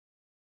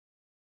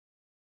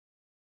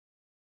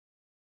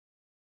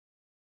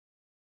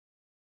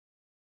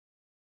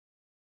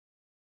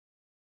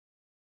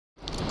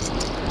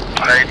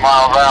8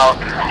 miles out.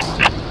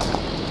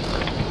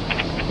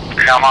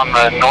 I'm on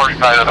the north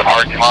side of the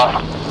parking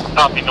lot.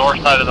 Copy, north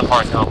side of the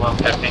parking lot,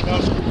 150.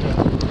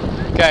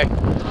 Okay.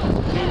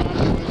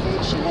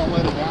 She won't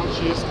let it down.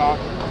 She is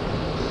talking.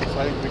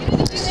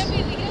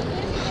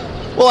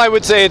 Well, I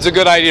would say it's a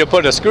good idea to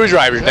put a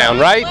screwdriver down,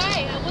 right?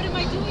 Why? What am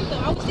I doing though?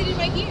 I was sitting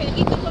right here. And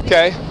he took over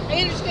Okay. here.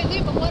 I understand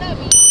it, but what up,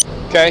 you know?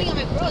 Okay.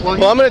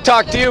 Well, I'm going to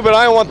talk to you, but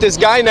I don't want this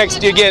guy next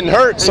to you getting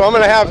hurt, so I'm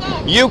going to have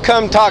you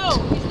come talk. No,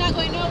 he's not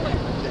going nowhere.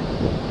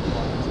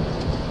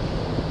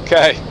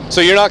 Okay.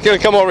 So you're not going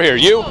to come over here.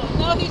 You?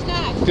 No, he's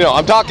not. No,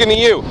 I'm talking to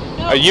you.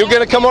 Are you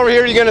going to come over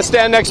here or are you going to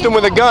stand next to him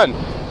with a gun?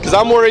 Because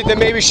I'm worried that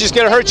maybe she's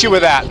going to hurt you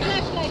with that.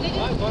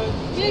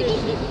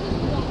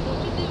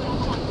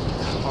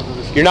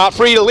 You're not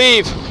free to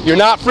leave. You're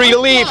not free to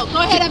leave. Go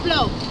ahead and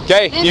blow.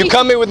 Okay, you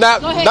come in with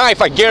that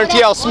knife, I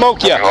guarantee I'll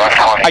smoke you.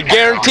 I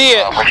guarantee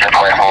it.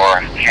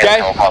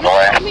 Okay?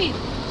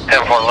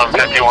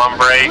 10-4-11-51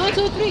 break. 1,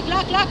 2, 3,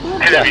 clock, clock. You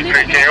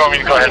want me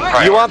to go ahead and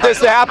pray? You want this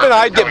to happen?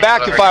 I'd get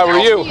back if I were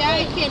you.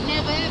 I can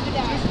never ever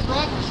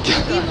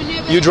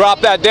die. You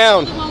drop that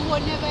down.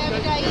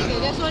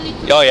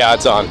 Oh yeah,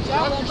 it's on. Go ahead.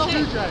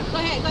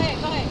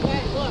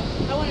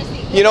 I want to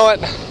see. You know what?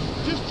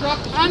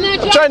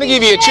 I'm trying to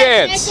give you a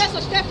chance.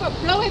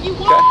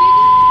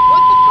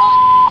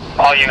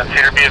 All units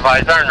here to be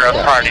advised are in road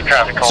priority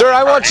traffic. Sir,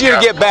 I want you to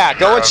get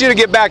back. I want you to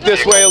get back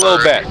this way a little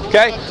bit,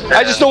 okay?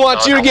 I just don't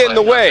want you to get in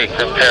the way.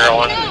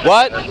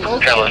 What?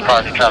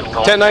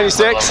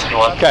 1096?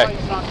 Okay.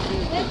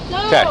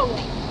 Okay.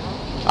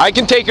 I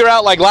can take her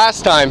out like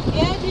last time.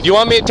 Do you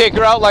want me to take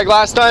her out like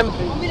last time?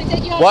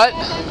 What?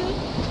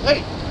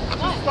 Hey,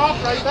 stop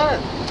right there.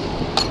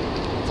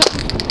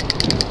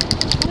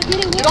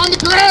 Get on the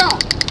ground.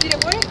 Did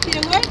it work? Did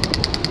it work?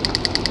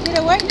 Did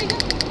it work, nigga?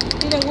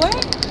 Did it work?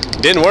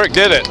 Didn't work,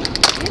 did it? I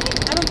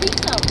don't think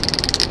so.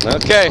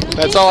 Okay,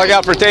 that's all I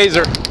got for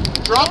taser.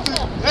 Drop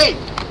the, hey,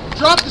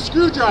 drop the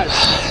screwdriver.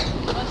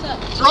 What's up?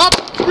 Drop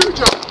the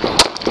screwdriver.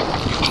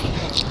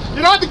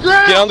 Get on the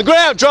ground. Get on the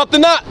ground, drop the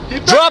nut.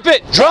 Drop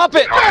it, drop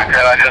it.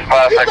 I just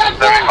passed section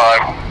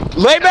 35.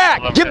 Lay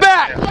back, get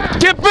back,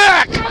 get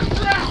back,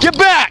 get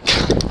back.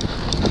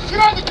 Get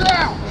on the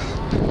ground.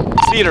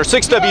 Theater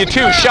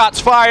 6W2, shots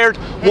fired,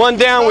 one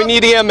down, we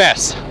need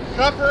EMS.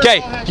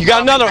 Okay, you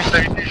got another.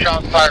 32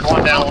 shots fired,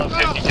 one down,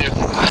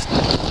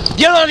 152.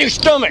 Get on your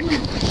stomach.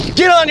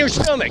 Get on your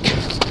stomach.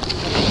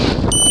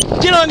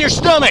 Get on your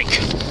stomach.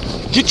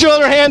 Get your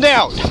other hand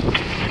out.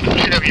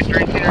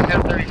 GW3 Theater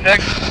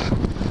 1036.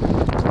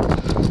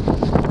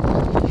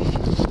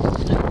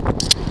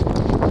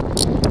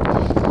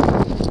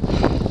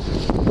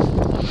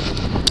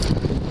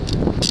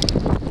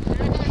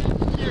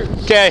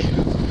 Okay.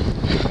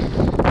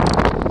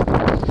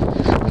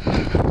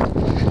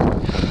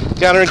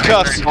 Got her in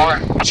cuffs.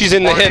 She's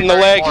in the hit in the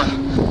leg.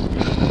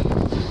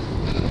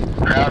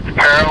 We're out to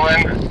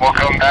Parowan. We'll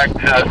come back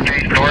to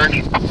city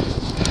storage.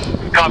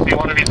 Copy,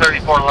 want to be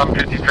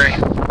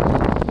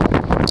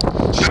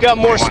 34-11-53. She's got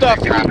more stuff,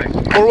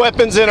 more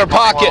weapons in her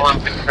pocket.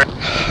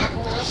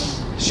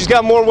 She's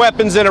got more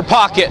weapons in her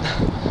pocket.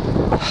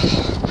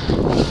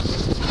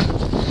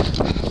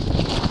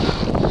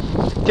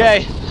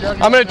 Okay,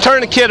 I'm going to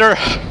tourniquet her.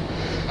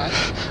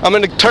 I'm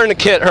going to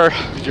tourniquet her.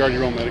 Did you already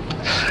roll medic?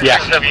 Yeah.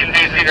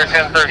 6W2 Cedar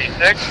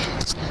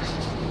 1036.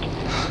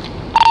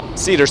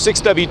 Cedar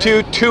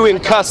 6W2, 2 in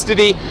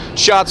custody,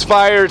 shots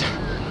fired,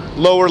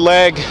 lower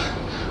leg.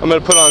 I'm going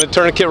to put on a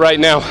tourniquet right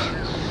now.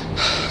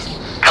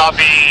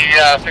 Copy,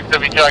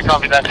 6W2, I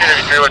copy that.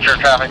 2W3, what's your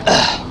traffic?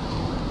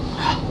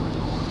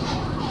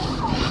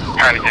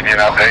 Trying to give you an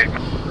update.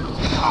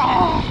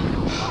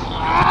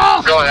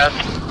 Go ahead.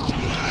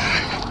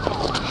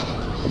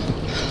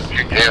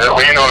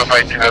 Well, you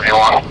notify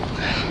 2W1.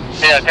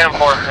 Yeah,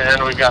 10-4,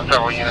 and we've got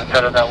several units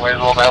headed that way as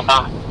well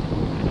now.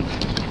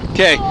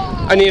 Okay,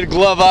 I need a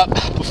glove up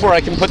before I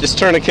can put this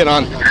tourniquet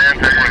on.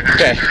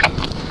 Okay.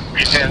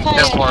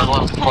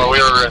 10-4, we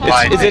were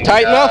advising. Is it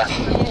tight enough?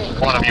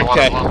 One of you,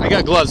 Okay, I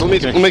got gloves. Let me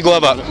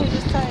glove up.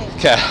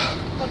 Okay.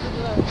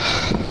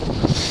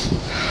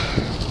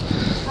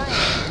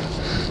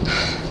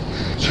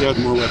 She has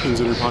more weapons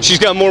in her pocket. She's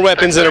got more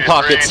weapons in her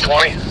pockets.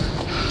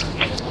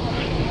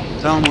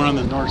 Tell them we're on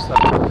the north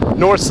side.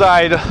 North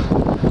side,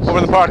 over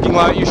in the parking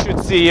lot, you should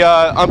see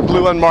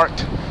blue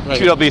unmarked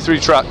 2W3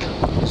 truck.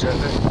 It's right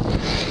there.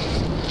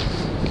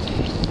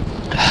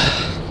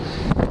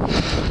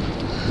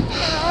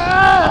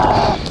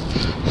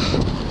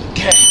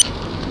 Okay.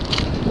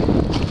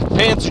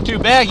 Pants are too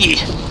baggy.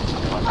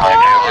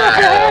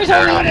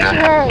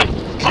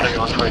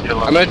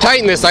 I'm going to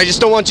tighten this. I just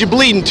don't want you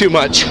bleeding too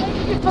much.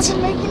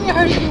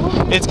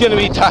 It's going to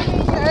be tight.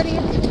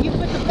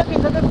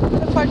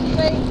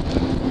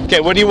 Okay,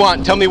 what do you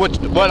want? Tell me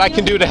what I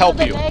can do to help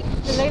you.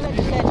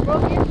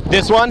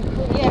 This one?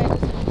 Yeah.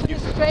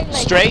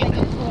 Straight?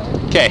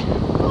 Okay.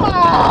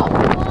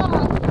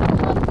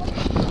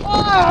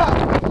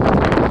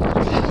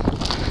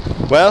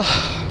 Well,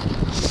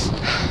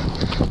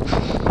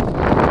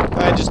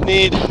 I just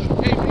need...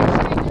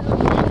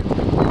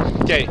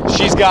 Okay,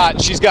 she's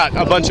got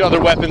a bunch of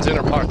other weapons in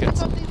her pockets.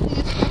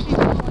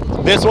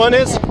 This one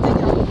is?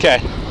 Okay.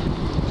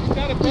 She's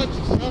got a bunch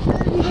of stuff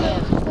in the car.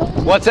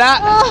 What's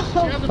that? She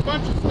has a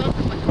bunch of stuff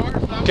in the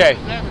car. Okay.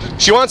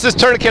 She wants this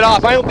tourniquet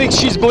off. I don't think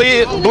she's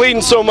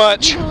bleeding so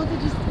much.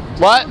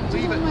 What?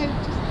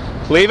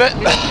 Leave it?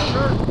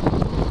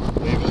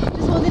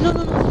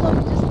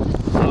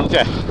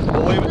 Okay.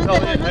 We'll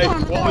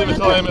leave it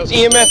till EMS.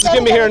 EMS is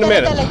gonna be here in a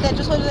minute.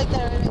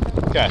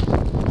 Okay.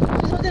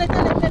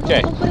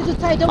 Okay.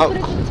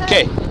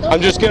 Okay.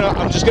 I'm just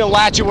gonna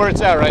latch you where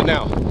it's at right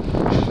now.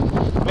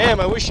 Ma'am,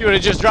 I wish you would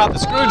have just dropped the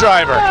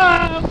screwdriver.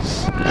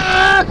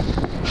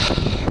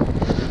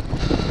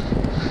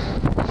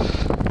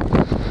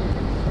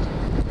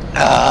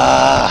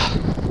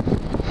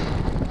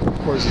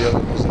 Where's the other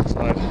one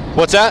inside?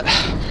 What's that?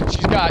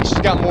 She's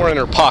got more in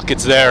her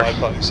pockets there. I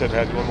thought you said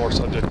had one more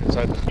subject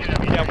inside.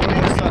 Yeah, one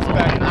more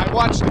suspect. I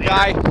watched the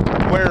guy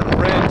wearing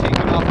red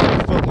taking off my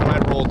foot when I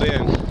rolled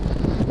in.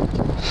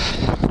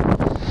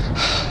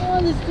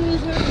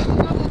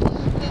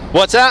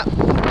 What's that?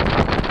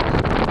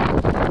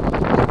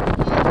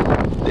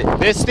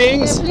 This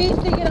stings? Please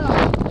take it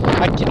off.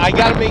 I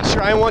gotta make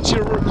sure. I want you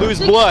to lose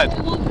blood.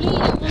 It won't bleed. It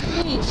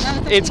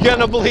won't bleed. It's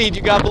gonna bleed.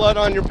 You got blood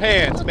on your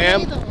pants,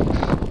 ma'am. Take it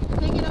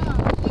off.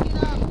 Take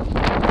it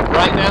off.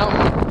 Right now?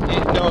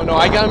 No.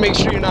 I gotta make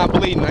sure you're not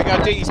bleeding. I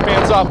gotta take these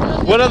pants off.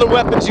 What other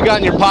weapons you got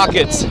in your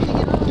pockets?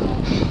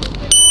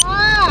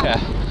 Yeah.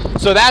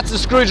 So that's the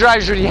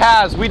screwdriver she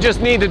has. We just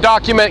need to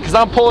document because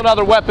I'm pulling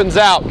other weapons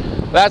out.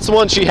 That's the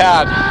one she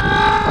had.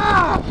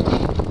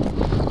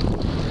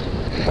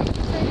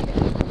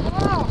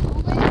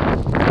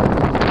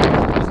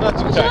 It's not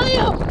too tight.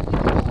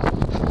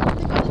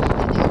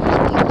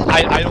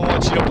 I don't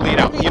want you to bleed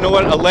out. You know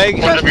what? A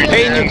leg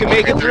pain you can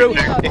make it through.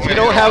 If you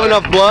don't have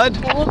enough blood,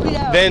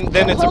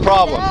 then it's a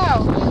problem.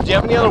 Do you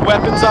have any other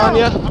weapons on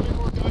you?